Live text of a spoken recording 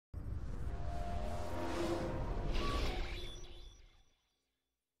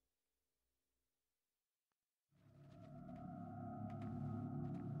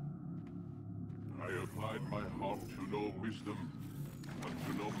long to know wisdom, and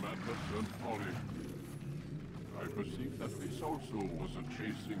to know madness and folly. I perceive that this also was a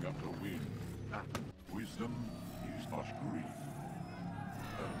chasing after wind. Wisdom is but grief.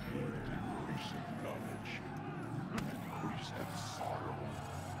 And increasing knowledge increaseth sorrow.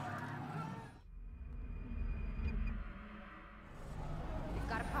 We've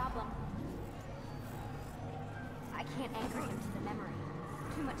got a problem. I can't anchor him to the memory.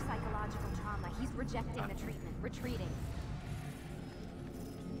 Too much psychological trauma. He's rejecting the treatment, retreating.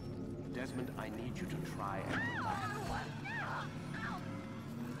 Desmond, I need you to try and...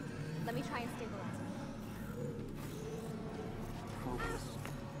 Let me try and stabilize him. Focus.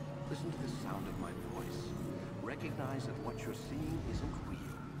 Listen to the sound of my voice. Recognize that what you're seeing isn't real.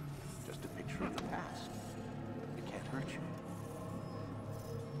 Just a picture of the past. It can't hurt you.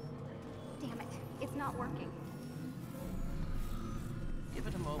 Damn it. It's not working. Give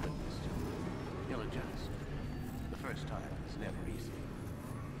it a moment, mister. You'll adjust. The first time is never easy.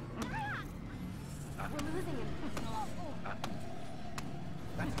 We're losing him.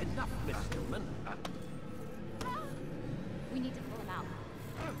 That's enough, Miss Stillman. We need to pull him out.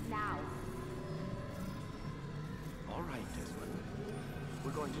 Now. All right, Desmond.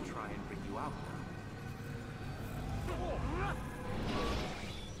 We're going to try and bring you out now.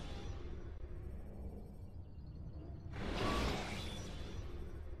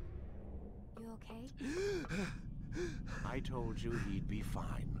 You okay? I told you he'd be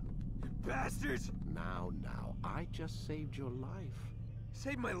fine. Bastards! Now, I just saved your life.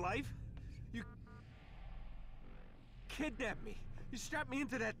 Saved my life? You kidnapped me. You strapped me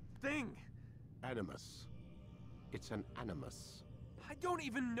into that thing. Animus. It's an animus. I don't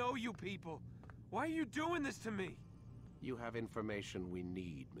even know you people. Why are you doing this to me? You have information we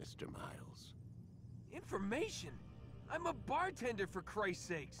need, Mr. Miles. Information? I'm a bartender, for Christ's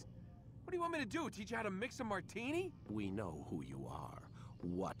sakes. What do you want me to do? Teach you how to mix a martini? We know who you are,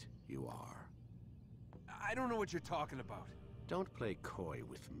 what you are. I don't know what you're talking about. Don't play coy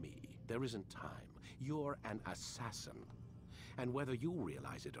with me. There isn't time. You're an assassin. And whether you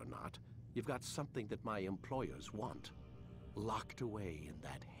realize it or not, you've got something that my employers want. Locked away in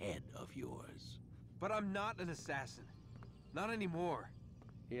that head of yours. But I'm not an assassin. Not anymore.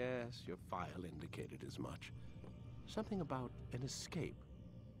 Yes, your file indicated as much. Something about an escape.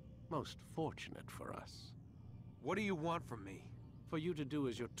 Most fortunate for us. What do you want from me? For you to do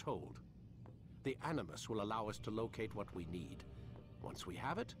as you're told. The Animus will allow us to locate what we need. Once we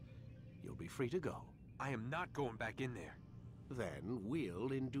have it, you'll be free to go. I am not going back in there. Then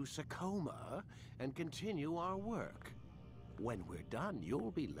we'll induce a coma and continue our work. When we're done,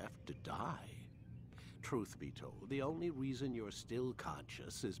 you'll be left to die. Truth be told, the only reason you're still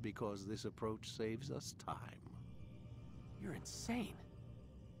conscious is because this approach saves us time. You're insane.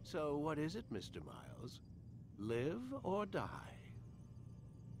 So what is it, Mr. Miles? Live or die?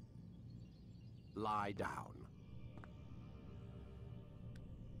 Lie down.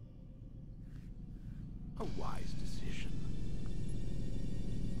 A wise decision.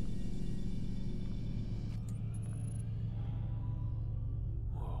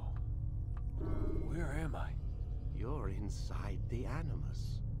 Whoa. Where am I? You're inside the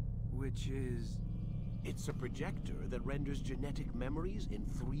Animus. Which is... It's a projector that renders genetic memories in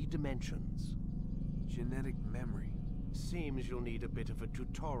 3 dimensions. Genetic memory. Seems you'll need a bit of a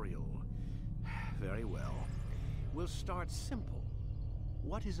tutorial. Very well. We'll start simple.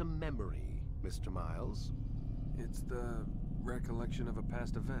 What is a memory, Mr. Miles? It's the recollection of a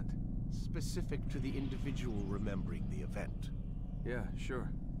past event. Specific to the individual remembering the event. Yeah,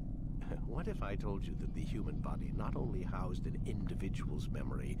 sure. What if I told you that the human body not only housed an individual's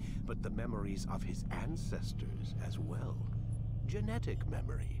memory, but the memories of his ancestors as well? Genetic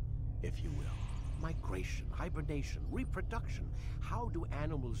memory, if you will. Migration, hibernation, reproduction. How do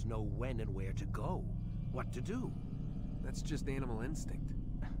animals know when and where to go? What to do? That's just animal instinct.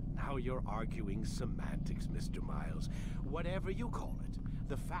 Now you're arguing semantics, Mr. Miles. Whatever you call it,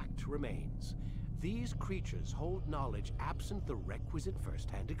 the fact remains. These creatures hold knowledge absent the requisite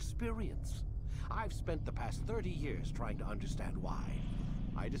first-hand experience. I've spent the past 30 years trying to understand why.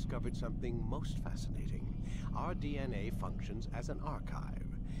 I discovered something most fascinating. Our DNA functions as an archive.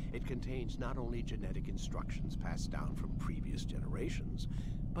 It contains not only genetic instructions passed down from previous generations,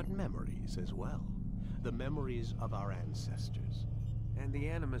 but memories as well. The memories of our ancestors. And the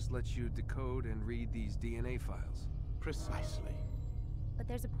Animus lets you decode and read these DNA files. Precisely. But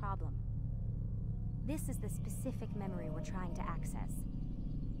there's a problem. This is the specific memory we're trying to access.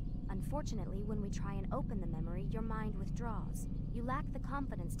 Unfortunately, when we try and open the memory, your mind withdraws. You lack the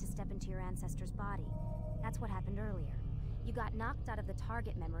confidence to step into your ancestor's body. That's what happened earlier. You got knocked out of the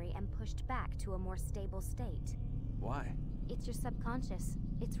target memory and pushed back to a more stable state. Why? It's your subconscious.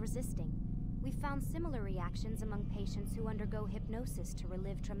 It's resisting. We've found similar reactions among patients who undergo hypnosis to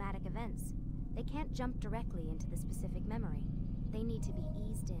relive traumatic events. They can't jump directly into the specific memory. They need to be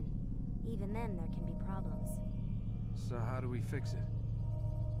eased in. Even then, there can be problems. So how do we fix it?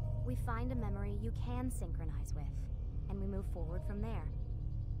 We find a memory you can synchronize with, and we move forward from there.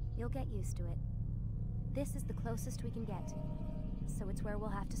 You'll get used to it. This is the closest we can get, so it's where we'll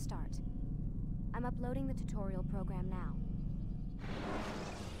have to start. I'm uploading the tutorial program now.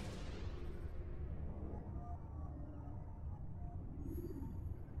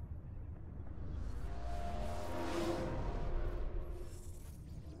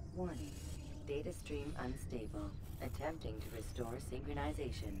 Warning. Data stream unstable. Attempting to restore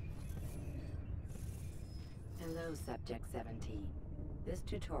synchronization. Hello, Subject 17. This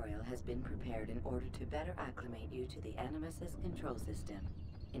tutorial has been prepared in order to better acclimate you to the Animus's control system.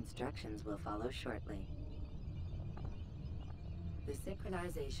 Instructions will follow shortly. The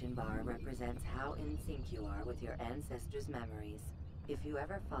synchronization bar represents how in sync you are with your ancestors' memories. If you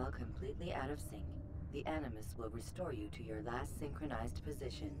ever fall completely out of sync, the Animus will restore you to your last synchronized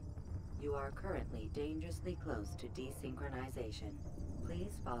position. You are currently dangerously close to desynchronization.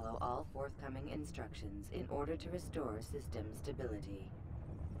 Please follow all forthcoming instructions in order to restore system stability.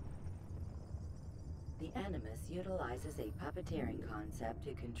 The Animus utilizes a puppeteering concept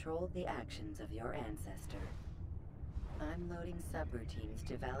to control the actions of your ancestor. I'm loading subroutines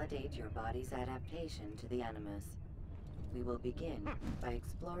to validate your body's adaptation to the Animus. We will begin by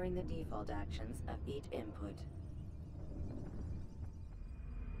exploring the default actions of each input.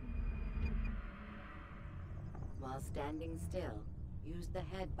 While standing still, use the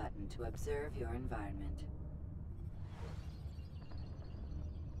head button to observe your environment.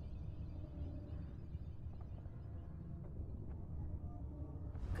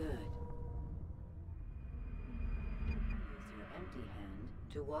 Good. Use your empty hand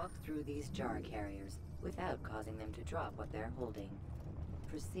to walk through these jar carriers without causing them to drop what they're holding.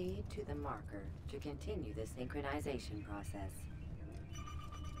 Proceed to the marker to continue the synchronization process.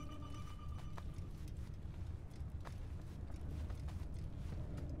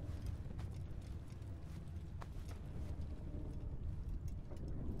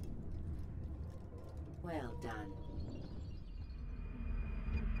 Well done.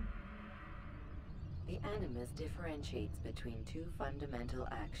 The Animus differentiates between two fundamental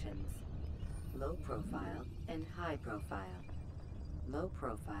actions: low profile and high profile. Low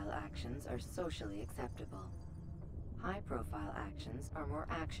profile actions are socially acceptable. High profile actions are more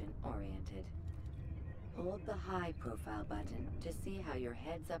action-oriented. Hold the high profile button to see how your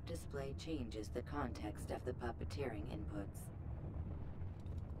heads-up display changes the context of the puppeteering inputs.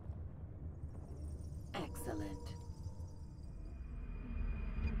 Excellent.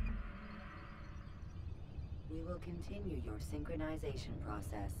 We will continue your synchronization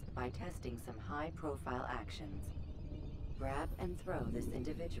process by testing some high-profile actions. Grab and throw this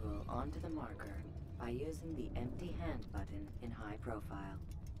individual onto the marker by using the empty hand button in high profile.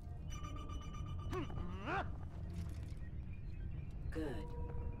 Good.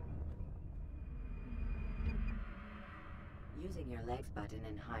 Using your legs button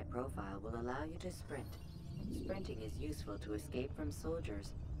in high profile will allow you to sprint. Sprinting is useful to escape from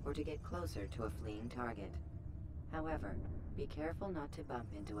soldiers or to get closer to a fleeing target. However, be careful not to bump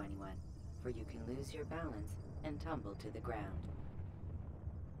into anyone, for you can lose your balance and tumble to the ground.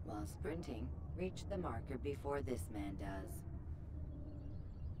 While sprinting, reach the marker before this man does.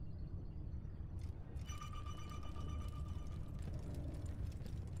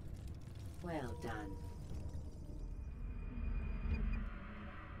 Well done.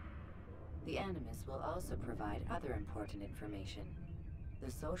 The Animus will also provide other important information.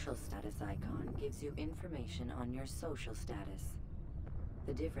 The social status icon gives you information on your social status.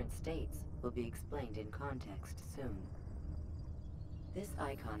 The different states will be explained in context soon. This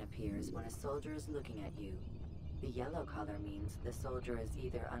icon appears when a soldier is looking at you. The yellow color means the soldier is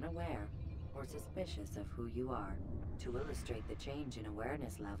either unaware or suspicious of who you are. To illustrate the change in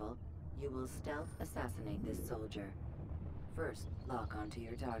awareness level, you will stealth assassinate this soldier. First, lock onto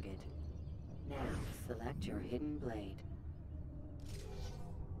your target. Now, select your hidden blade.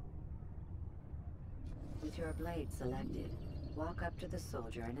 With your blade selected, walk up to the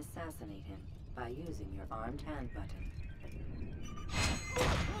soldier and assassinate him by using your armed hand button.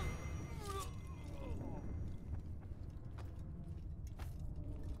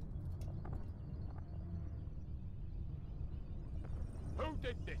 Who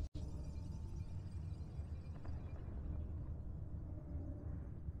did this?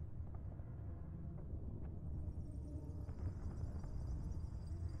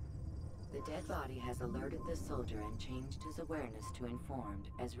 The dead body has alerted the soldier and changed his awareness to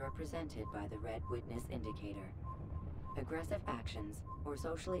informed, as represented by the red witness indicator. Aggressive actions or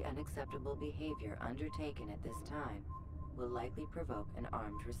socially unacceptable behavior undertaken at this time will likely provoke an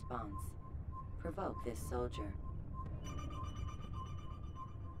armed response. Provoke this soldier.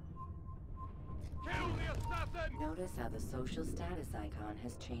 Kill the assassin! Notice how the social status icon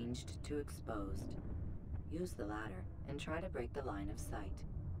has changed to exposed. Use the ladder and try to break the line of sight.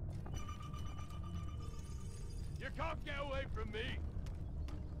 You can't get away from me!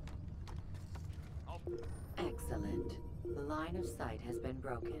 Excellent. The line of sight has been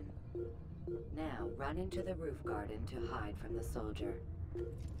broken. Now, run into the roof garden to hide from the soldier.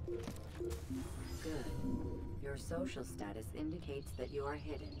 Good. Your social status indicates that you are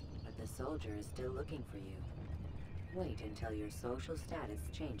hidden, but the soldier is still looking for you. Wait until your social status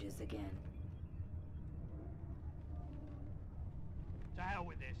changes again. To hell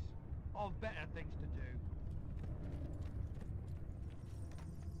with this. I've better things to do.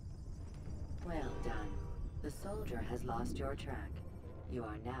 Well done. The soldier has lost your track. You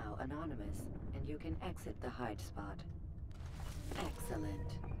are now anonymous, and you can exit the hide spot.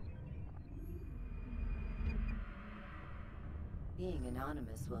 Excellent. Being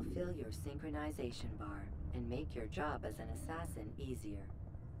anonymous will fill your synchronization bar and make your job as an assassin easier.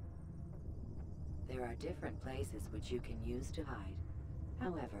 There are different places which you can use to hide.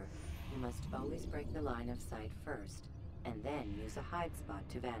 However, you must always break the line of sight first, and then use a hide spot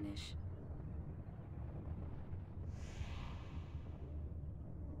to vanish.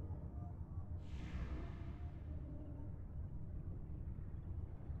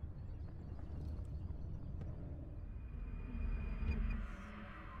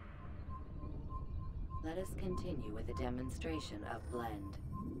 Let us continue with a demonstration of Blend.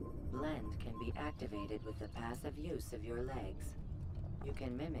 Blend can be activated with the passive use of your legs. You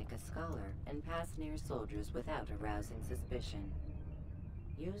can mimic a scholar and pass near soldiers without arousing suspicion.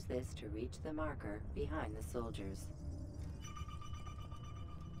 Use this to reach the marker behind the soldiers.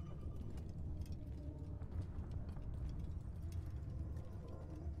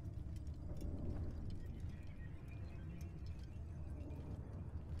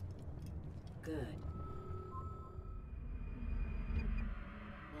 Good.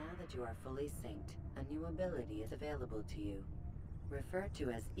 You are fully synced, a new ability is available to you. Referred to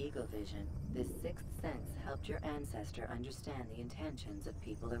as Eagle Vision, this sixth sense helped your ancestor understand the intentions of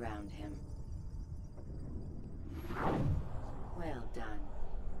people around him. Well done.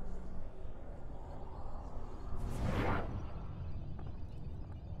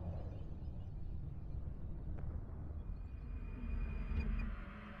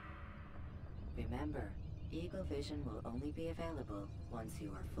 Remember, Eagle Vision will only be available once you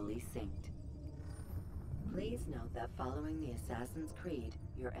are fully synced. Please note that following the Assassin's Creed,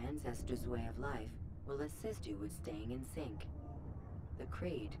 your ancestors' way of life will assist you with staying in sync. The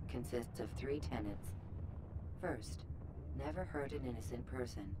Creed consists of 3 tenets. First, never hurt an innocent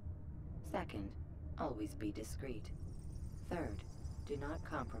person. Second, always be discreet. Third, do not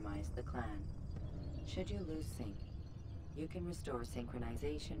compromise the clan. Should you lose sync, you can restore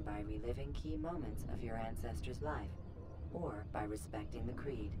synchronization by reliving key moments of your ancestor's life, or by respecting the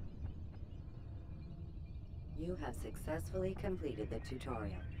Creed. You have successfully completed the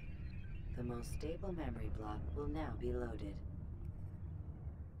tutorial. The most stable memory block will now be loaded.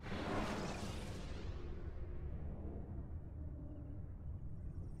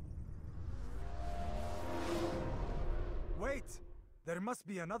 Wait! There must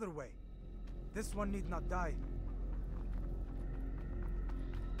be another way. This one need not die.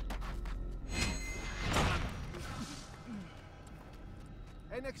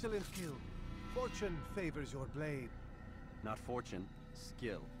 An excellent kill. Fortune favors your blade. Not fortune,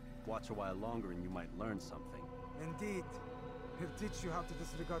 skill. Watch a while longer and you might learn something. Indeed. He'll teach you how to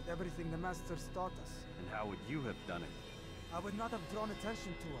disregard everything the Masters taught us. And how would you have done it? I would not have drawn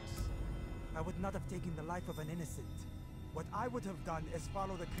attention to us. I would not have taken the life of an innocent. What I would have done is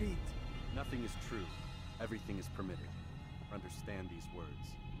follow the Creed. Nothing is true. Everything is permitted. Understand these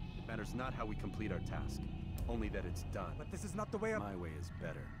words. It matters not how we complete our task, only that it's done. But this is not the way of... My way is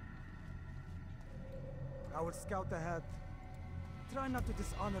better. I will scout ahead. Try not to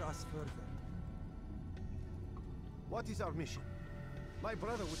dishonor us further. What is our mission? My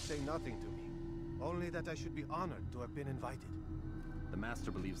brother would say nothing to me. Only that I should be honored to have been invited. The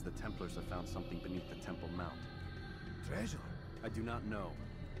Master believes the Templars have found something beneath the Temple Mount. Treasure? I do not know.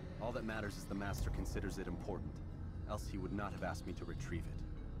 All that matters is the Master considers it important. Else he would not have asked me to retrieve it.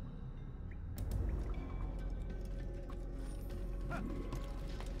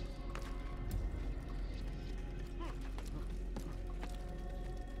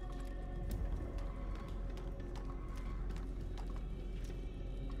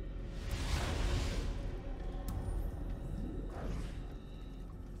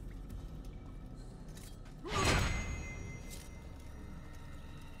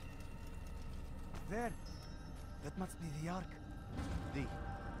 there. That must be the Ark. The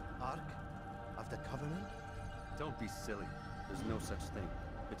Ark of the Covenant? Don't be silly. There's no such thing.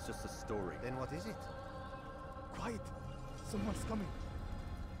 It's just a story. Then what is it? Quiet! Someone's coming.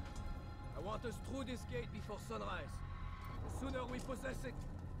 I want us through this gate before sunrise. The sooner we possess it,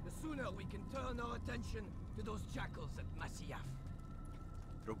 the sooner we can turn our attention to those jackals at Masyaf.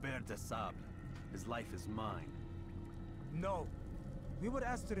 Robert de Sablé. His life is mine. No. We were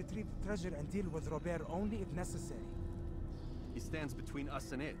asked to retrieve the treasure and deal with Robert only if necessary. He stands between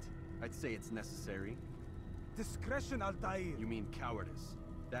us and it. I'd say it's necessary. Discretion, Altaïr! You mean cowardice.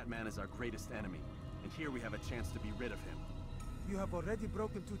 That man is our greatest enemy, and here we have a chance to be rid of him. You have already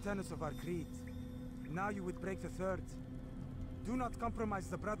broken 2 tenets of our creed. Now you would break the 3rd. Do not compromise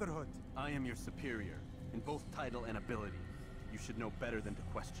the Brotherhood. I am your superior, in both title and ability. You should know better than to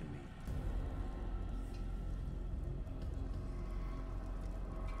question me.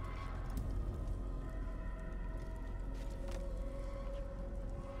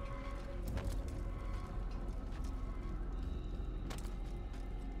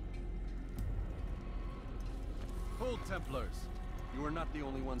 Hold, Templars! You are not the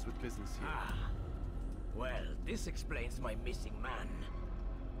only ones with business here. Ah. Well, this explains my missing man.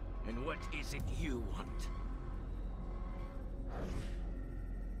 And what is it you want?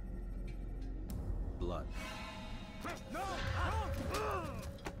 Blood. No!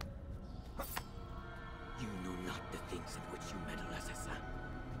 You know not the things in which you meddle, Assassin.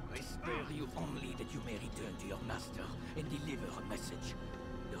 I spare you only that you may return to your master and deliver a message.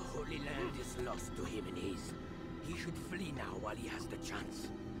 The Holy Land is lost to him and his. He should flee now while he has the chance.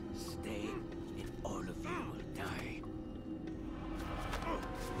 Stay, and all of you will die.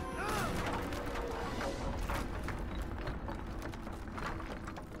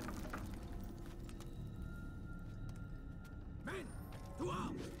 Men, to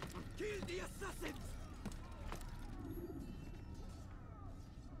arms! Kill the assassins!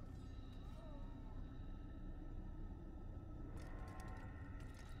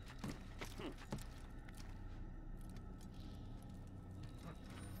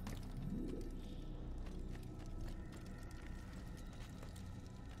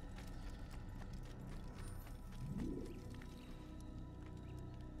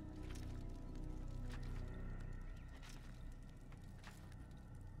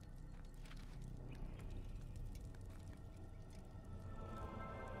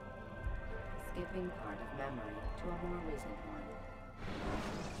 Skipping part of memory to a more recent one.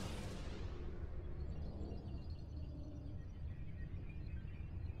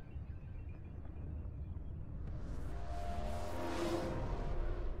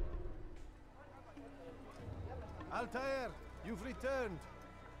 Altaïr, you've returned.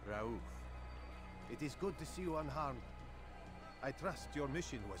 Raouf. It is good to see you unharmed. I trust your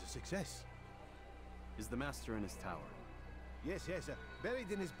mission was a success. Is the Master in his tower? Yes,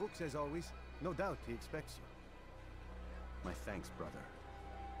 buried in his books as always. No doubt he expects you. My thanks, brother.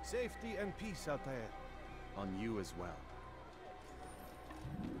 Safety and peace, Altaïr. On you as well.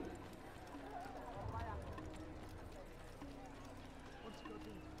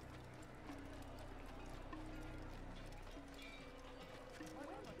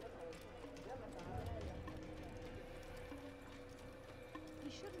 He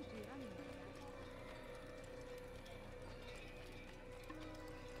shouldn't be running like that.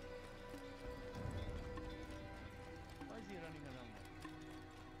 Why is he running around?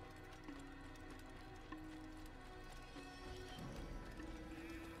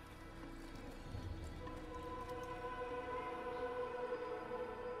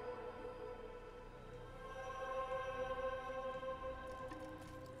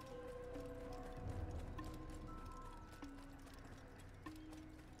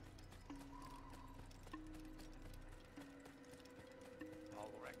 How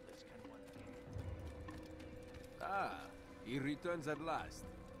reckless can one be? Ah, he returns at last.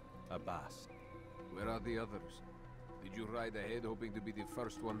 Abbas. Where are the others? Did you ride ahead hoping to be the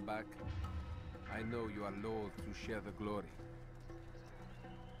first one back? I know you are loath to share the glory.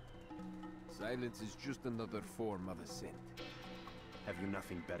 Silence is just another form of assent. Have you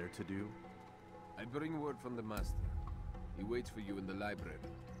nothing better to do? I bring word from the Master. He waits for you in the library.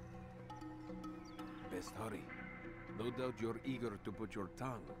 Best hurry. No doubt you're eager to put your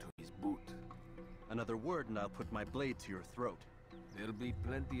tongue to his boot. Another word and I'll put my blade to your throat. There'll be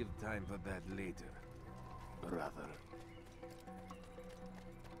plenty of time for that later, brother.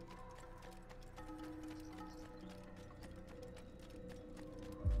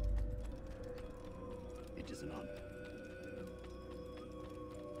 It is an honor.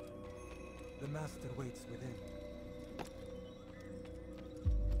 The Master waits within.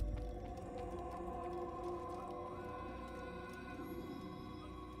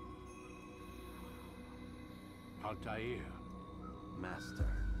 Altaïr.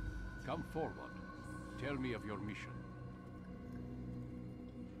 Master. Come forward. Tell me of your mission.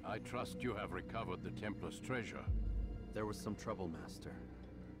 I trust you have recovered the Templars' treasure. There was some trouble, Master.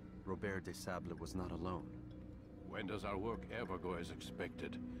 Robert de Sablé was not alone. When does our work ever go as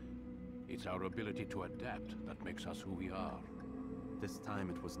expected? It's our ability to adapt that makes us who we are. This time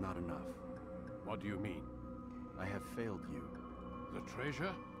it was not enough. What do you mean? I have failed you. The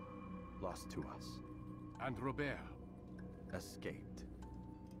treasure? Lost to us. And Robert? Escaped.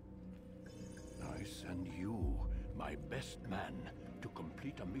 I send you, my best man, to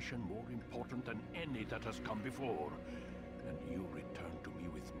complete a mission more important than any that has come before. And you return to me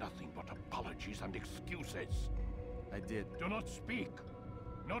with nothing but apologies and excuses. I did. Do not speak!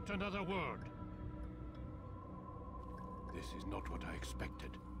 Not another word! This is not what I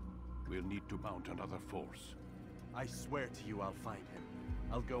expected. We'll need to mount another force. I swear to you I'll find him.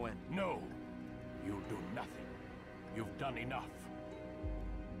 I'll go in. No! You'll do nothing. You've done enough.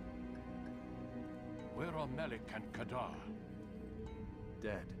 Where are Malik and Kadar?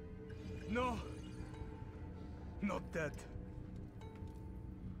 Dead. No! Not dead.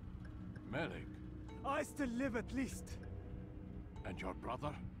 Malik? I still live at least. And your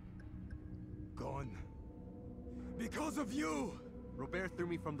brother? Gone. Because of you! Robert threw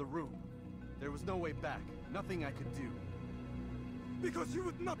me from the room. There was no way back. Nothing I could do. Because you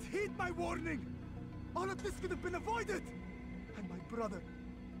would not heed my warning! All of this could have been avoided! And my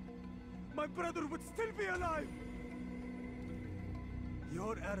brother would still be alive!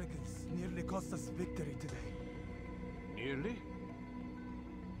 Your arrogance nearly cost us victory today. Nearly?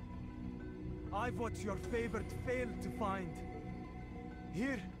 I've what your favorite failed to find.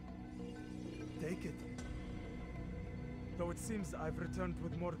 Here. Take it. Though it seems I've returned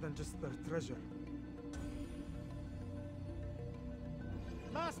with more than just their treasure.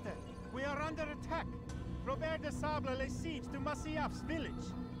 Master, we are under attack. Robert de Sablé lays siege to Masyaf's village.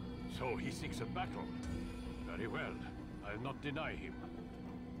 So he seeks a battle. Very well. I'll not deny him.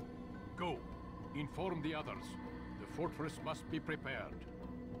 Go. Inform the others. The fortress must be prepared.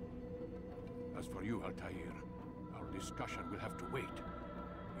 As for you, Altaïr, our discussion will have to wait.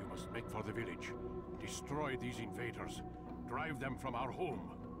 You must make for the village. Destroy these invaders. Drive them from our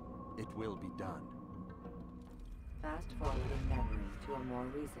home. It will be done. Fast-forwarding memory to a more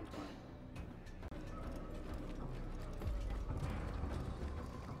recent one.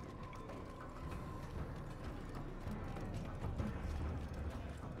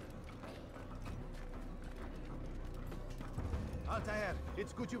 Altaïr,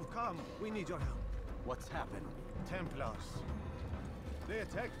 it's good you've come. We need your help. What's happened? Templars. They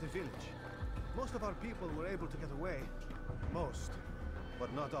attacked the village. Most of our people were able to get away. Most,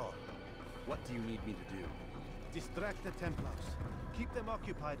 but not all. What do you need me to do? Distract the Templars. Keep them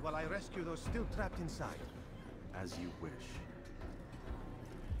occupied while I rescue those still trapped inside. As you wish.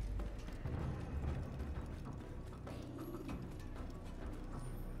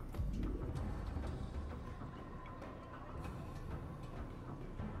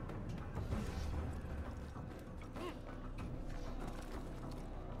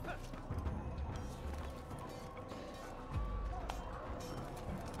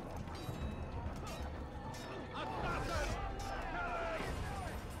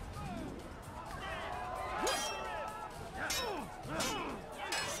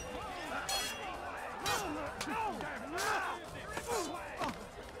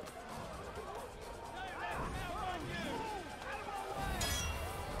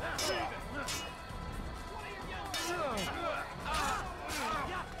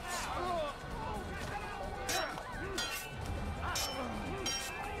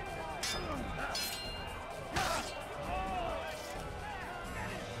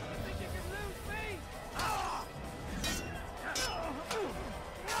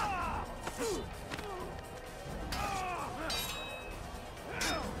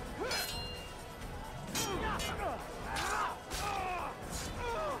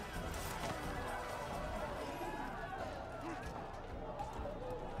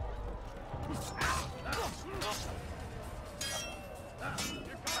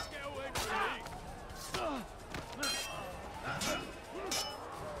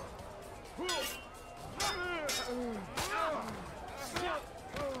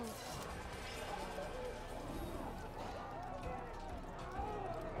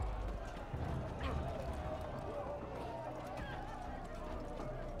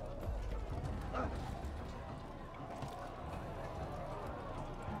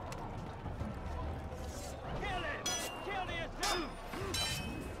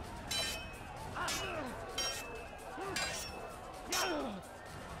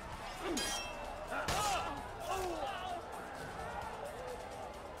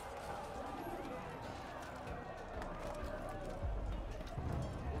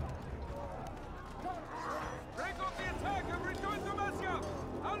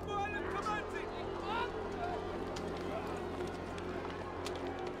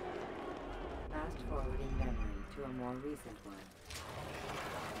 more recent one.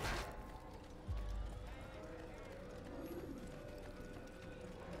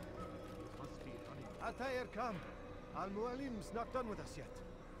 Altaïr, come! Mualim's not done with us yet.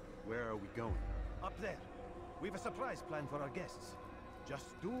 Where are we going? Up there. We've a surprise plan for our guests.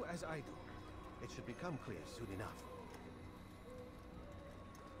 Just do as I do. It should become clear soon enough.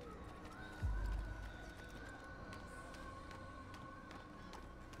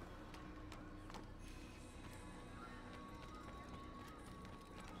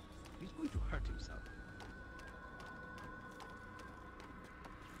 He's going to hurt himself.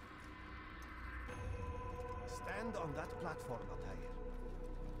 Stand on that platform, Altaïr.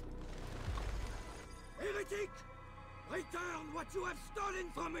 Heretic! Return what you have stolen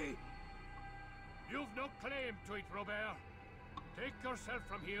from me! You've no claim to it, Robert. Take yourself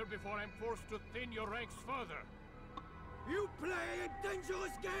from here before I'm forced to thin your ranks further. You play a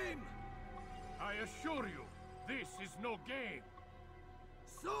dangerous game! I assure you, this is no game.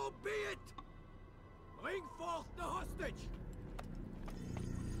 So be it! Bring forth the hostage!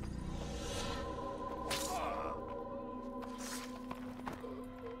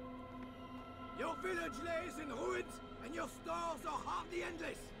 Your village lays in ruins, and your stores are hardly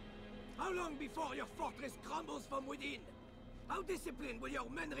endless. How long before your fortress crumbles from within? How disciplined will your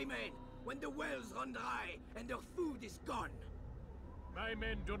men remain when the wells run dry and their food is gone? My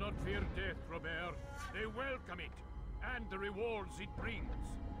men do not fear death, Robert. They welcome it, and the rewards it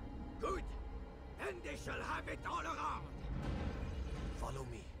brings. Good. Then they shall have it all around. Follow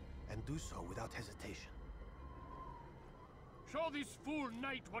me, and do so without hesitation. Show this fool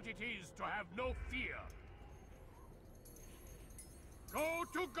knight what it is to have no fear. Go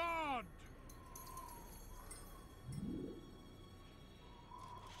to God!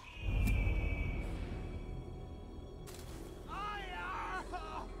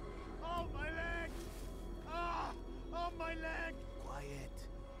 Oh, my leg! Oh, my leg! Quiet,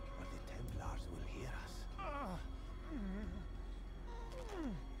 or the Templars will hear us.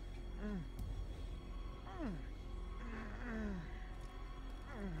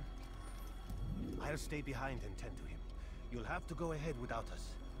 I'll stay behind and tend to him. You'll have to go ahead without us.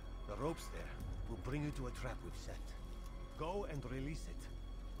 The ropes there will bring you to a trap we've set. Go and release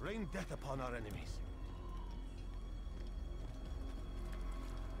it. Rain death upon our enemies.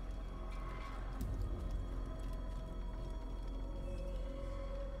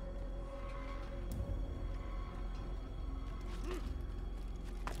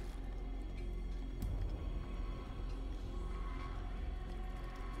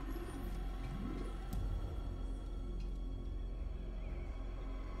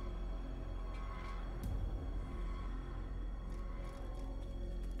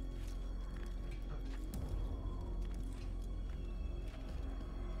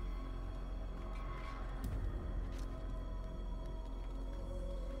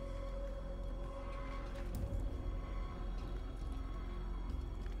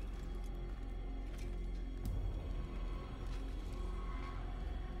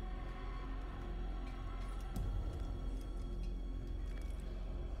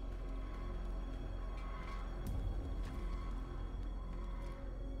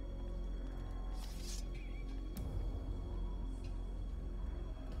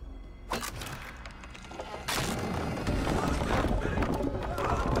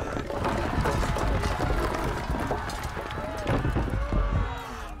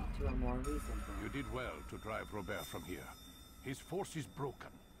 To drive Robert from here. His force is broken.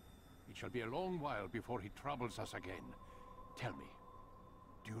 It shall be a long while before he troubles us again. Tell me,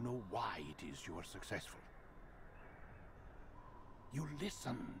 do you know why it is you are successful? You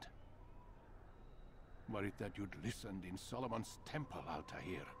listened. Were it that you'd listened in Solomon's temple,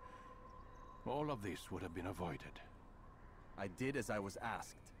 Altaïr, all of this would have been avoided. I did as I was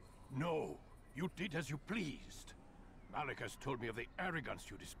asked. No, you did as you pleased. Malik has told me of the arrogance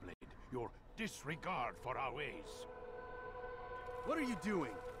you displayed, your disregard for our ways. What are you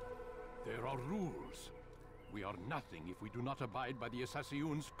doing? There are rules. We are nothing if we do not abide by the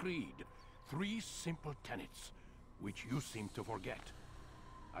Assassin's creed. 3 simple tenets, which you seem to forget.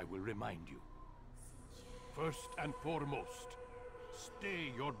 I will remind you. First and foremost,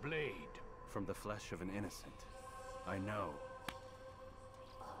 stay your blade. From the flesh of an innocent. I know.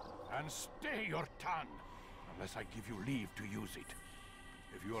 And stay your tongue, unless I give you leave to use it.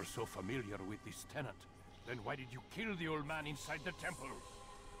 If you are so familiar with this tenet, then why did you kill the old man inside the temple?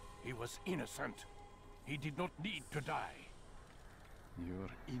 He was innocent. He did not need to die. Your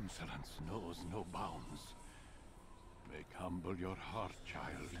insolence knows no bounds. Make humble your heart,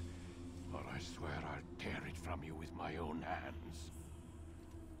 child, or I swear I'll tear it from you with my own hands.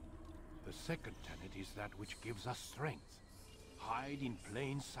 The second tenet is that which gives us strength. Hide in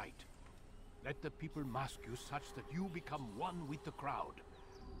plain sight. Let the people mask you such that you become one with the crowd.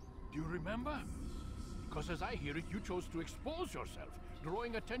 Do you remember? Because as I hear it, you chose to expose yourself,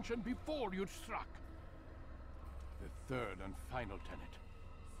 drawing attention before you'd struck. The third and final tenet.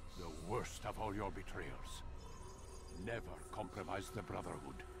 The worst of all your betrayals. Never compromise the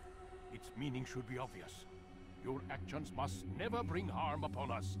Brotherhood. Its meaning should be obvious. Your actions must never bring harm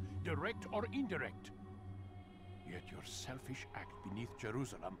upon us, direct or indirect. Yet your selfish act beneath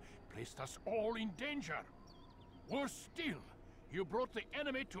Jerusalem placed us all in danger. Worse still, you brought the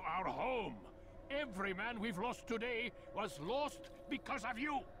enemy to our home. Every man we've lost today was lost because of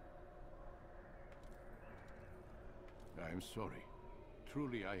you. I'm sorry.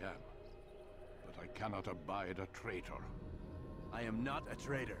 Truly I am. But I cannot abide a traitor. I am not a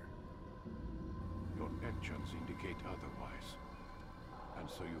traitor. Your actions indicate otherwise. And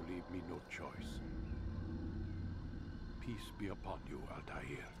so you leave me no choice. Peace be upon you,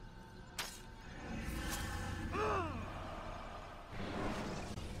 Altaïr.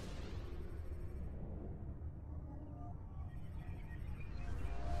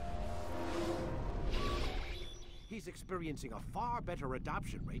 He's experiencing a far better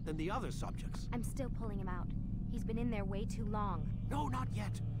adoption rate than the other subjects. I'm still pulling him out. He's been in there way too long. No, not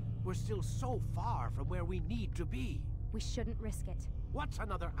yet. We're still so far from where we need to be. We shouldn't risk it. What's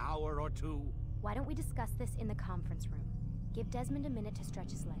another hour or two? Why don't we discuss this in the conference room? Give Desmond a minute to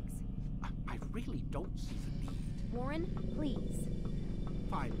stretch his legs. I really don't see the need. Warren, please.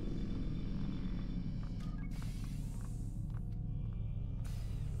 Fine.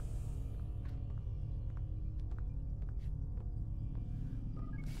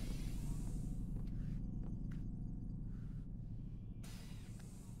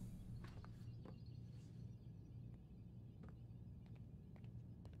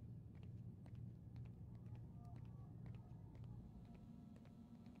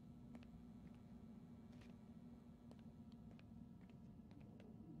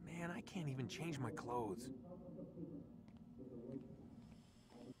 Man, I can't even change my clothes. I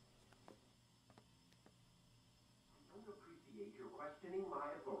don't appreciate your questioning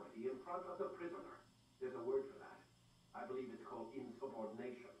my authority in front of the prisoner. There's a word for that. I believe it's called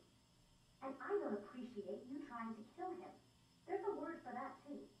insubordination. And I don't appreciate you trying to kill him. There's a word for that,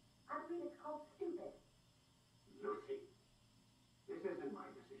 too. I believe it's called stupid. Lucy, this isn't my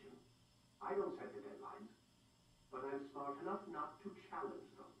decision. I don't set the deadlines. But I'm smart enough not to challenge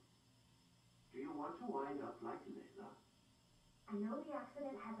them. Do you want to wind up like Layla? I know the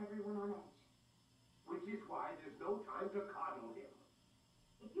accident has everyone on edge. Which is why there's no time to coddle him.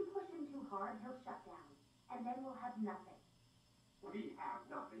 If you push him too hard, he'll shut down. And then we'll have nothing. We have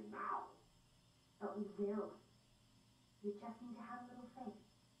nothing now. But we will. You just need to have a little faith.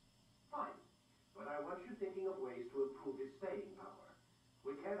 Fine. But I want you thinking of ways to improve his staying power.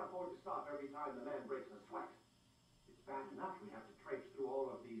 We can't afford to stop every time the man breaks a sweat. It's bad enough we have to traipse through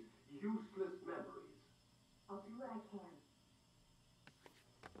all of these useless memories. I'll do what I can.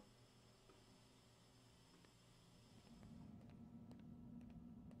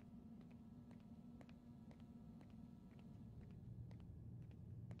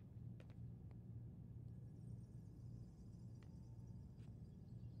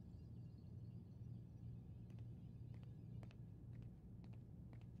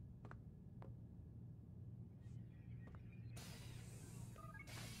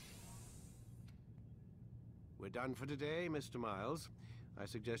 We're done for today, Mr. Miles. I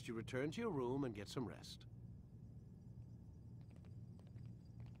suggest you return to your room and get some rest.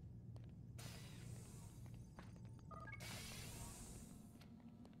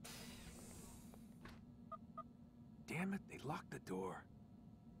 Damn it, they locked the door.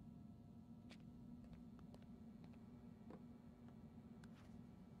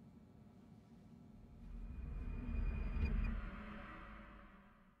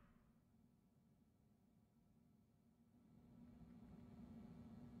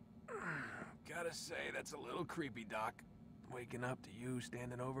 Gotta say, that's a little creepy, Doc. Waking up to you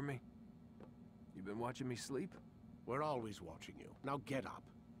standing over me. You been watching me sleep? We're always watching you. Now get up.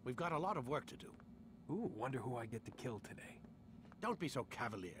 We've got a lot of work to do. Ooh, wonder who I get to kill today. Don't be so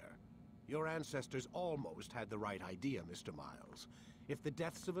cavalier. Your ancestors almost had the right idea, Mr. Miles. If the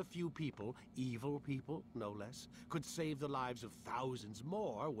deaths of a few people, evil people, no less, could save the lives of thousands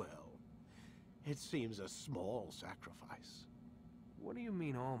more, well, it seems a small sacrifice. What do you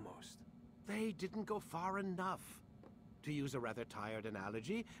mean, almost? They didn't go far enough. To use a rather tired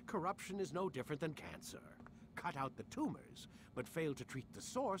analogy, corruption is no different than cancer. Cut out the tumors, but fail to treat the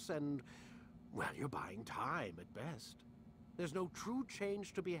source and, well, you're buying time at best. There's no true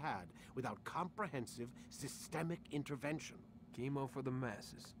change to be had without comprehensive, systemic intervention. Chemo for the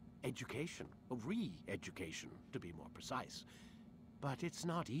masses. Education, re-education, to be more precise. But it's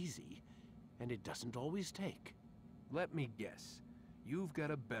not easy, and it doesn't always take. Let me guess. You've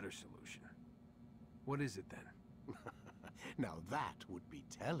got a better solution. What is it then? Now that would be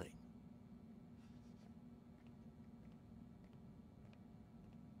telling.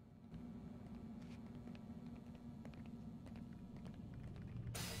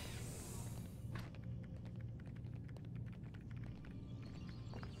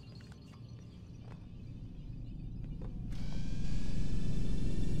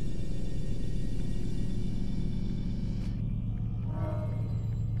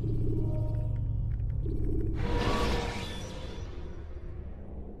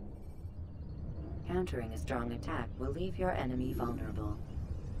 Countering a strong attack will leave your enemy vulnerable.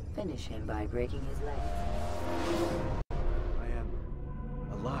 Finish him by breaking his legs. I am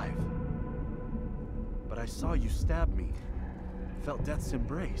alive. But I saw you stab me. Felt death's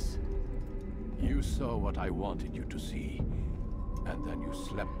embrace. You saw what I wanted you to see. And then you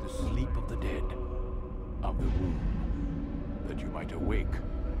slept the sleep of the dead. Of the womb. That you might awake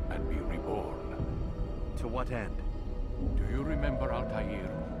and be reborn. To what end? Do you remember, Altaïr,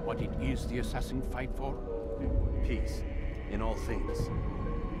 what it is the assassin fight for? Peace. In all things.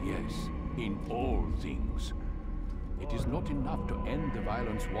 Yes, in all things. It is not enough to end the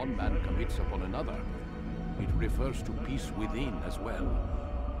violence one man commits upon another. It refers to peace within as well.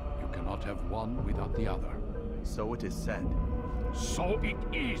 You cannot have one without the other. So it is said. So it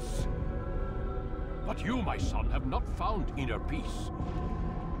is! But you, my son, have not found inner peace.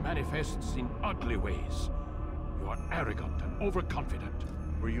 It manifests in ugly ways. You are arrogant and overconfident.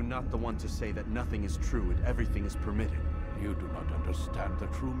 Were you not the one to say that nothing is true and everything is permitted? You do not understand the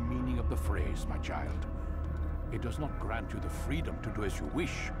true meaning of the phrase, my child. It does not grant you the freedom to do as you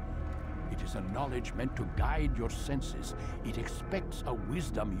wish. It is a knowledge meant to guide your senses. It expects a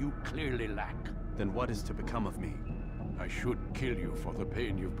wisdom you clearly lack. Then what is to become of me? I should kill you for the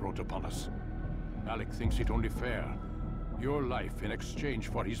pain you've brought upon us. Alec thinks it only fair. Your life in exchange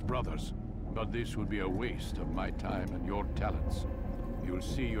for his brother's. But this would be a waste of my time and your talents. You'll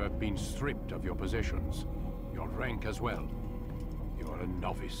see you have been stripped of your possessions. Your rank as well. You are a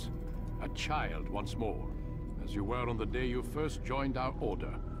novice. A child once more. As you were on the day you first joined our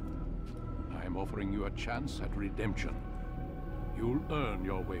order. I am offering you a chance at redemption. You'll earn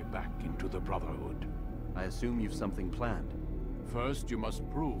your way back into the Brotherhood. I assume you've something planned. First, you must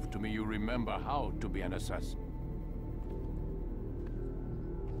prove to me you remember how to be an assassin.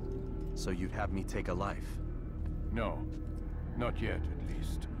 So you'd have me take a life? No. Not yet, at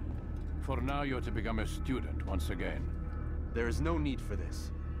least. For now, you're to become a student once again. There is no need for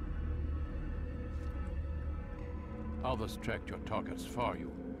this. Others tracked your targets for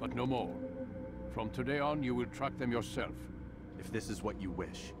you, but no more. From today on, you will track them yourself. If this is what you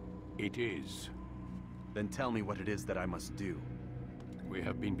wish. It is. Then tell me what it is that I must do. We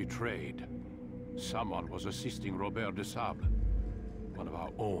have been betrayed. Someone was assisting Robert de Sablé, one of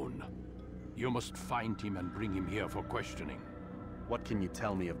our own. You must find him and bring him here for questioning. What can you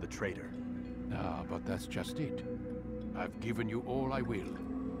tell me of the traitor? Ah, but that's just it. I've given you all I will.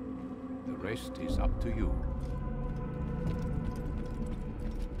 The rest is up to you.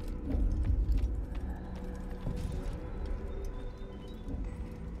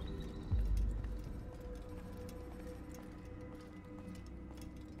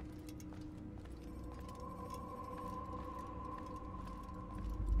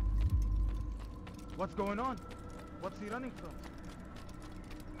 What's going on? What's he running from?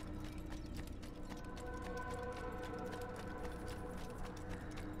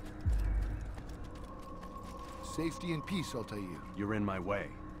 Safety and peace, Altaïr. You're in my way.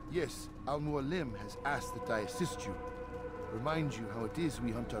 Yes, Mualim has asked that I assist you. Remind you how it is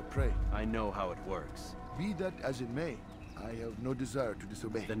we hunt our prey. I know how it works. Be that as it may, I have no desire to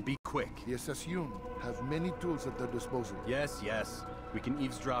disobey. Then be quick. The Assassin have many tools at their disposal. Yes, yes. We can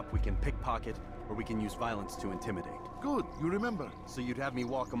eavesdrop, we can pickpocket, or we can use violence to intimidate. Good, you remember. So you'd have me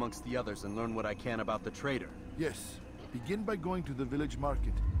walk amongst the others and learn what I can about the traitor? Yes. Begin by going to the village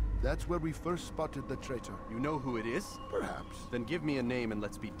market. That's where we first spotted the traitor. You know who it is? Perhaps. Then give me a name and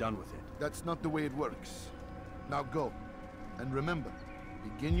let's be done with it. That's not the way it works. Now go. And remember,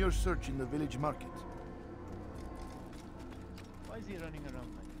 begin your search in the village market. Why is he running around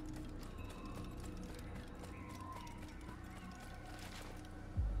like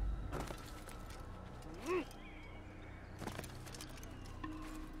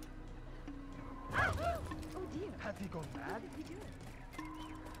Oh dear. Has he gone mad?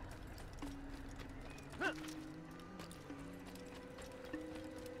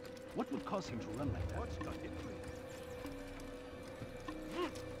 What would cause him to run like that? What's got into him?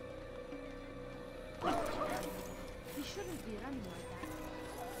 He shouldn't be running like that.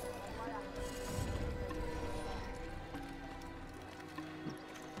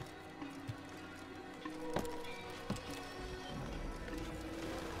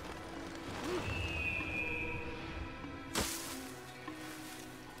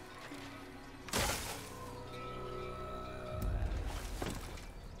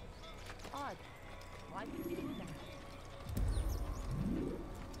 Odd. Why did he do that?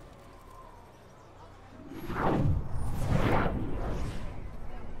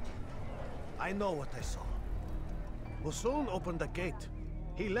 I know what I saw. Mualim opened the gate.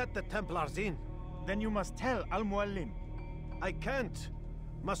 He let the Templars in. Then you must tell Al-Mualim. I can't.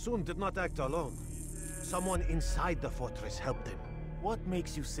 Mualim did not act alone. Someone inside the fortress helped him. What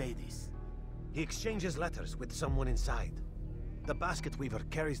makes you say this? He exchanges letters with someone inside. The basket weaver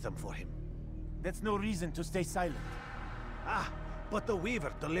carries them for him. That's no reason to stay silent. Ah, but the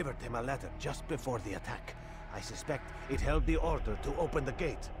weaver delivered him a letter just before the attack. I suspect it held the order to open the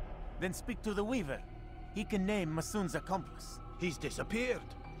gate. Then speak to the weaver. He can name Mualim's accomplice. He's disappeared,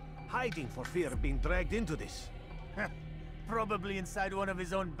 hiding for fear of being dragged into this. Probably inside one of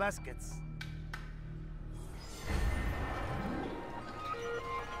his own baskets.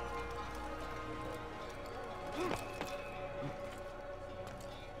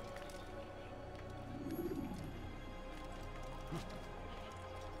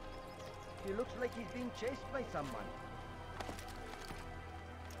 He looks like he's being chased by someone.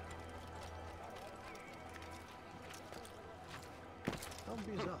 Don't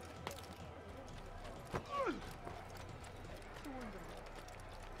be up.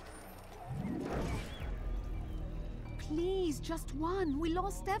 Please, just one. We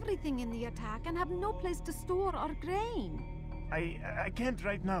lost everything in the attack and have no place to store our grain. I can't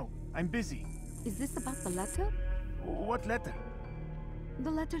right now. I'm busy. Is this about the letter? What letter?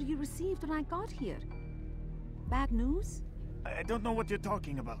 The letter you received when I got here. Bad news? I don't know what you're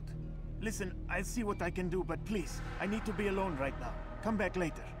talking about. Listen, I'll see what I can do, but please, I need to be alone right now. Come back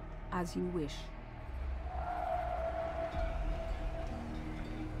later. As you wish.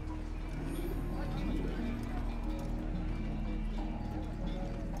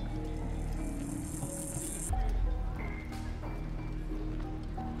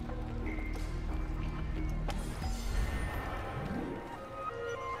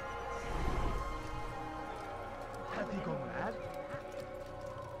 Has he gone mad?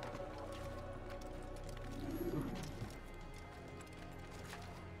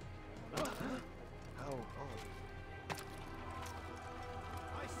 How odd.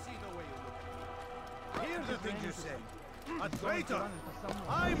 I see the way you look. Hear the things you say. A traitor!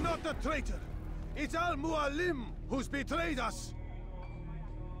 I'm not a traitor! It's Al-Mualim who's betrayed us!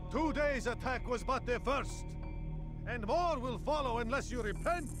 Today's attack was but the first. And more will follow unless you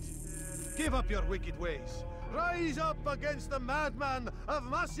repent. Give up your wicked ways. Rise up against the madman of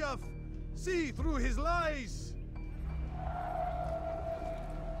Masyaf. See through his lies.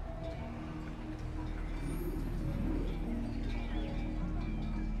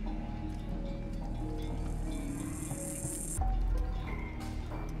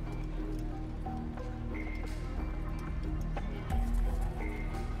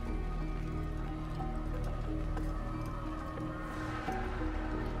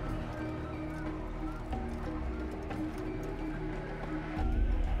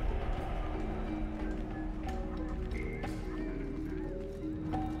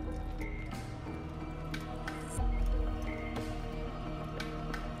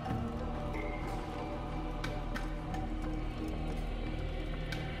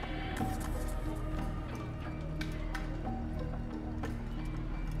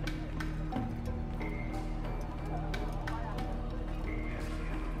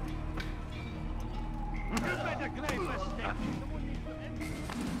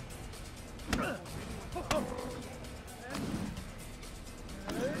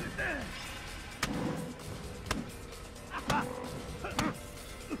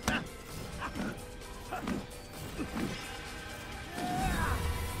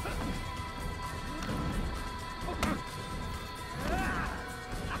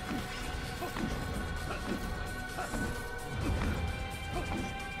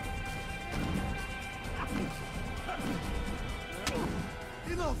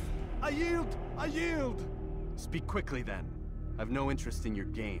 Enough! I yield! I yield! Speak quickly then. I've no interest in your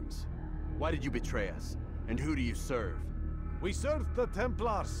games. Why did you betray us? And who do you serve? We serve the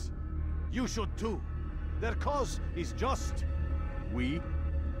Templars. You should too. Their cause is just. We?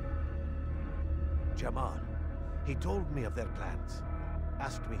 Jamal. He told me of their plans.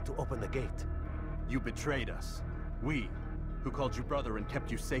 asked me to open the gate. You betrayed us. We, who called you brother and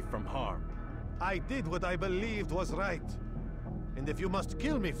kept you safe from harm. I did what I believed was right. And if you must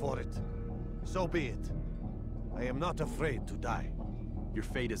kill me for it, so be it. I am not afraid to die. Your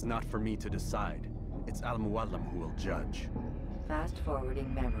fate is not for me to decide. It's Al-Mualim who will judge.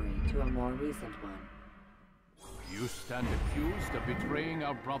 Fast-forwarding memory to a more recent one. You stand accused of betraying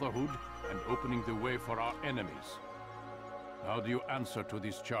our Brotherhood and opening the way for our enemies. How do you answer to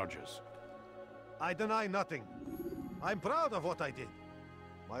these charges? I deny nothing. I'm proud of what I did.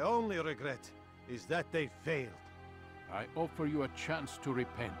 My only regret is that they failed. I offer you a chance to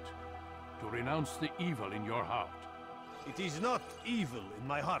repent, to renounce the evil in your heart. It is not evil in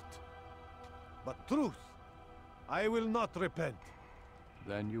my heart, but truth. I will not repent.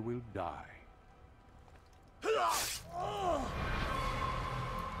 Then you will die.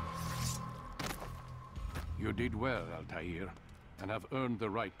 You did well, Altaïr, and have earned the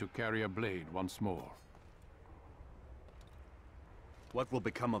right to carry a blade once more. What will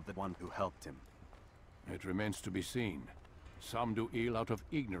become of the one who helped him? It remains to be seen. Some do ill out of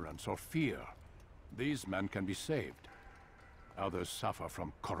ignorance or fear. These men can be saved. Others suffer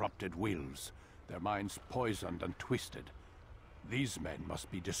from corrupted wills, their minds poisoned and twisted. These men must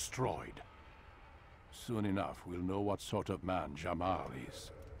be destroyed. Soon enough, we'll know what sort of man Jamal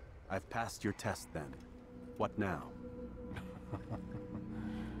is. I've passed your test then. What now?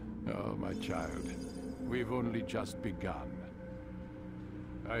 Oh, my child. We've only just begun.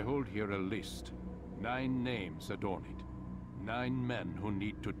 I hold here a list. 9 names adorn it. 9 men who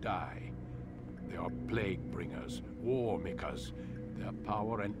need to die. They are plague bringers, war makers. Their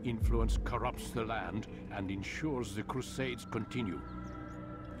power and influence corrupts the land and ensures the Crusades continue.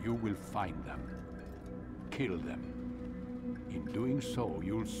 You will find them. Kill them. In doing so,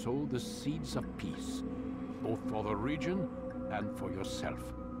 you'll sow the seeds of peace, both for the region and for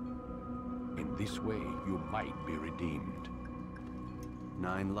yourself. In this way, you might be redeemed.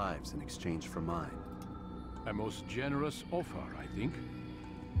 9 lives in exchange for mine. A most generous offer, I think.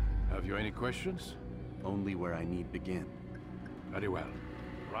 Have you any questions? Only where I need begin. Very well.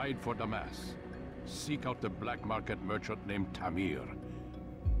 Ride for Damas. Seek out the black market merchant named Tamir.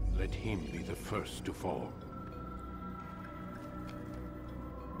 Let him be the first to fall.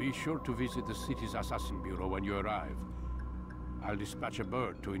 Be sure to visit the city's assassin bureau when you arrive. I'll dispatch a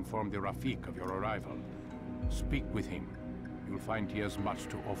bird to inform the Rafik of your arrival. Speak with him. You'll find he has much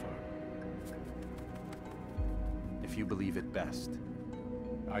to offer. If you believe it best.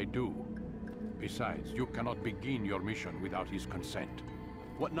 I do. Besides, you cannot begin your mission without his consent.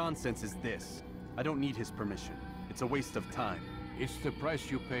 What nonsense is this? I don't need his permission. It's a waste of time. It's the price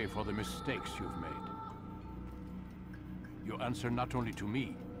you pay for the mistakes you've made. You answer not only to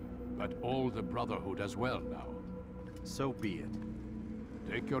me, but all the Brotherhood as well now. So be it.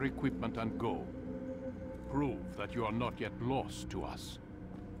 Take your equipment and go. Prove that you are not yet lost to us.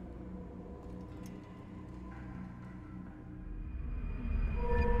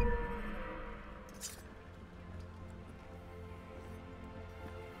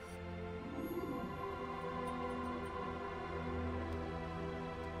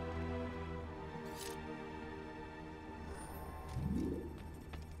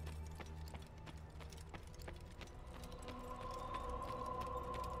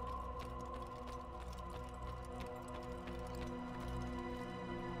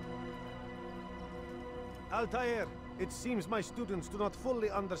 Altaïr, it seems my students do not fully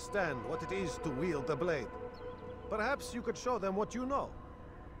understand what it is to wield the blade. Perhaps you could show them what you know.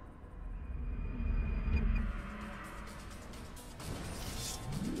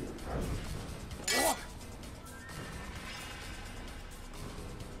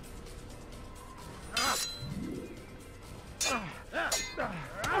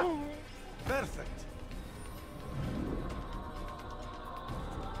 Perfect.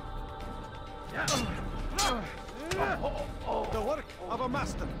 The work of a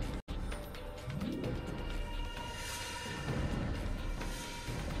master.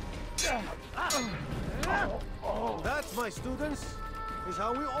 That, my students, is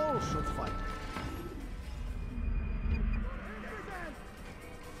how we all should fight.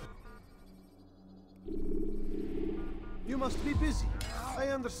 You must be busy. I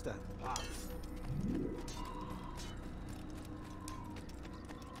understand.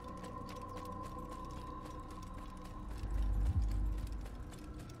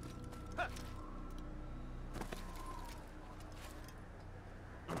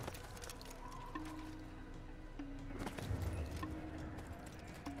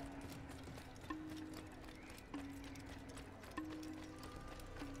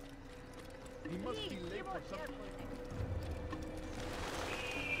 He must be late for something.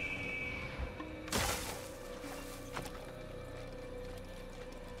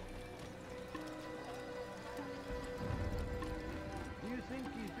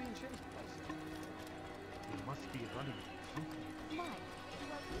 chased by someone. He must be running from something. Mike,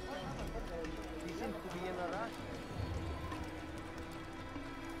 He seems to be in a rush.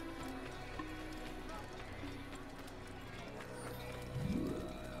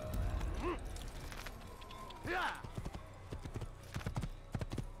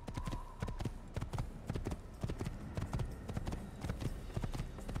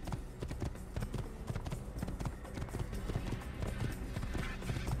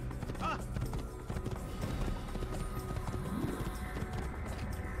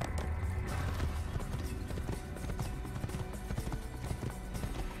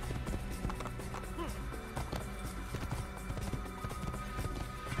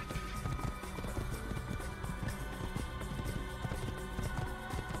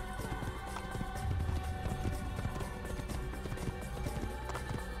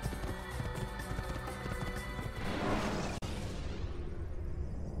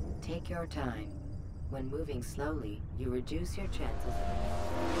 Take your time. When moving slowly, you reduce your chances of...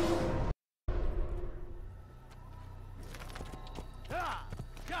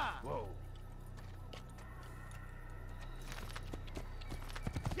 Whoa.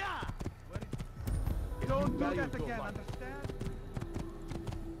 Don't do that again, understand?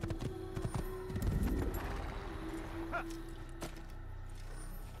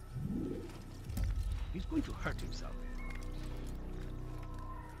 He's going to hurt himself.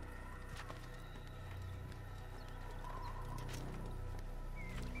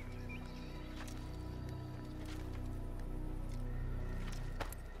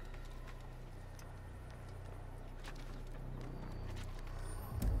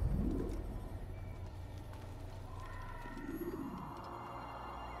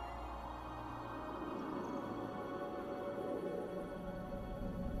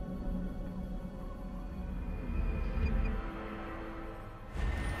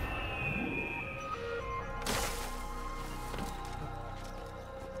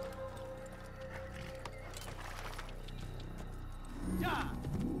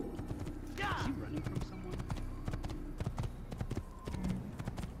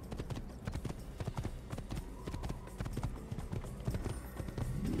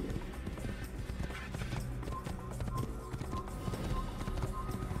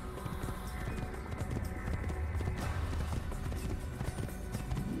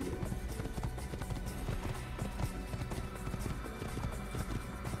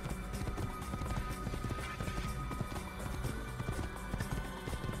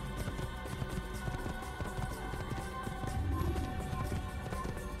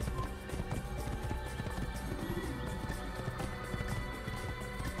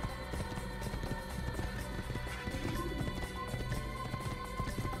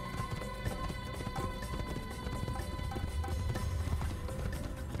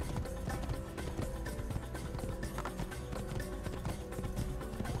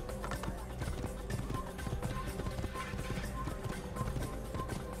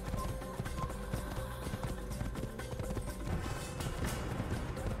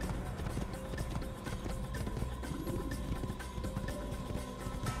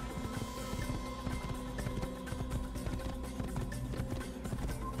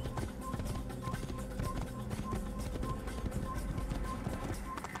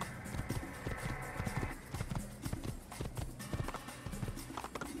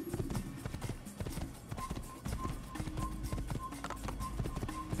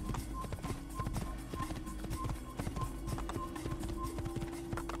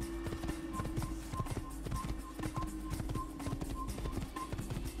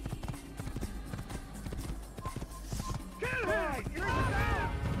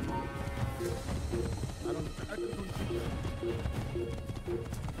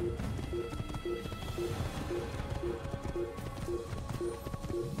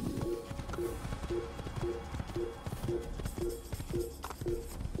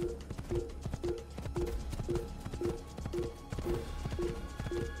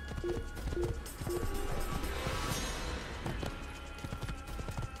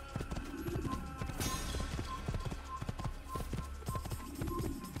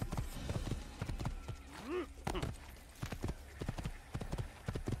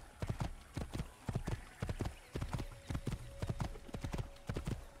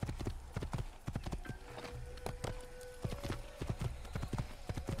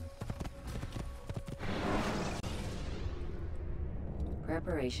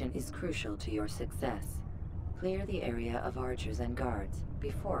 Preparation is crucial to your success. Clear the area of archers and guards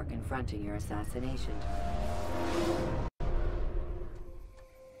before confronting your assassination.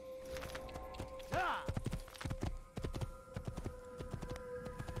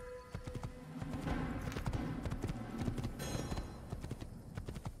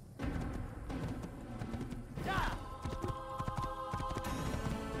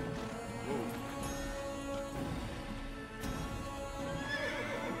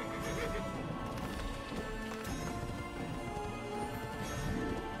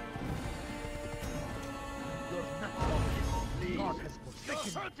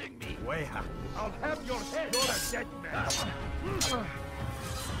 I'll have your head! You're a dead man!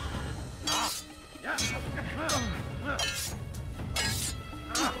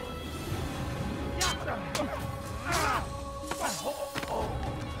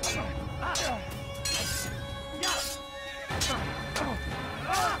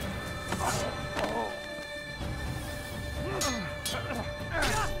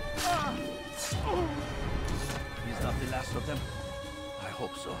 He's not the last of them? I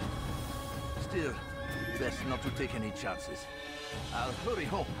hope so. Still, best not to take any chances. I'll hurry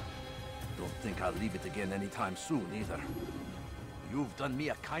home. Don't think I'll leave it again anytime soon, either. You've done me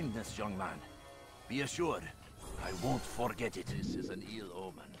a kindness, young man. Be assured, I won't forget it. This is an ill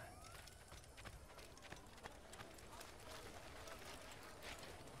omen.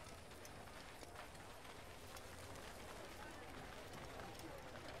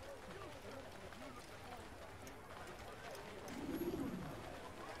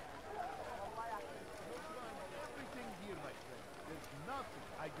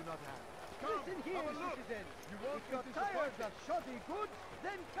 Listen here, citizen. If you're tired of shoddy goods,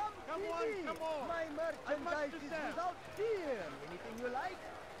 then come see me. Come on. My merchandise is without fear. Anything you like?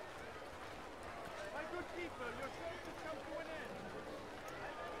 My good keeper, your service has come to an end.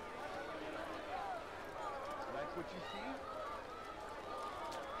 Like what you see?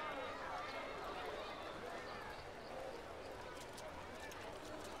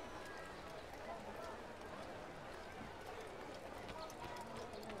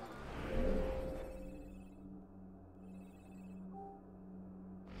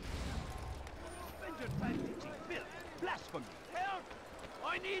 Blasphemy! Help!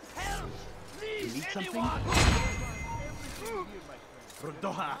 I need help! Please, You need anyone! something?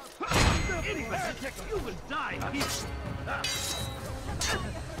 Idiot! You will die here!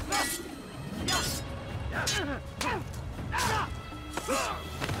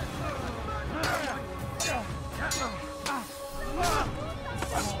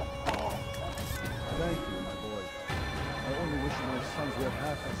 Thank you, my boy. I only wish my sons were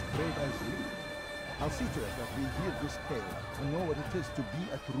half as brave as you. I'll see to it that we hear this tale and know what it is to be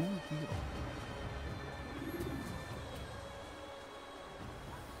a true hero.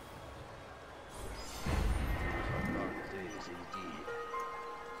 Dark days indeed.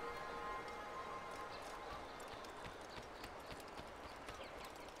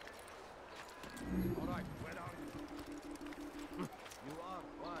 All right, where are you? You are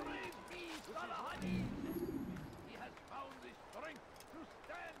wise. Praise be, Salahani! He has found the strength to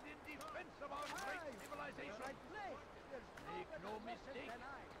stand in defense of our great civilization. Make no mistake,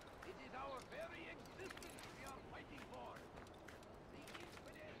 it is our very existence we are fighting for. The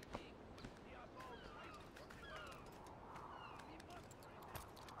infidel king would see us all wiped from the world. We must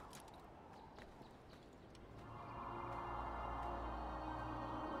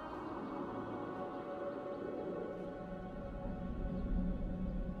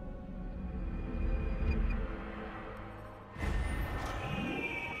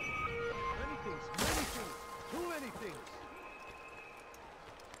Many things, too many things.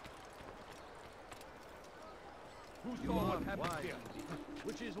 Who saw what happened here?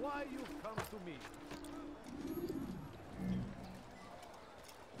 Which is why you've come to me.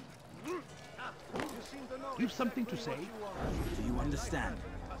 You seem to know You've something to say? Do you understand?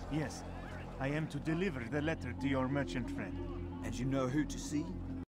 Yes, I am to deliver the letter to your merchant friend. And you know who to see?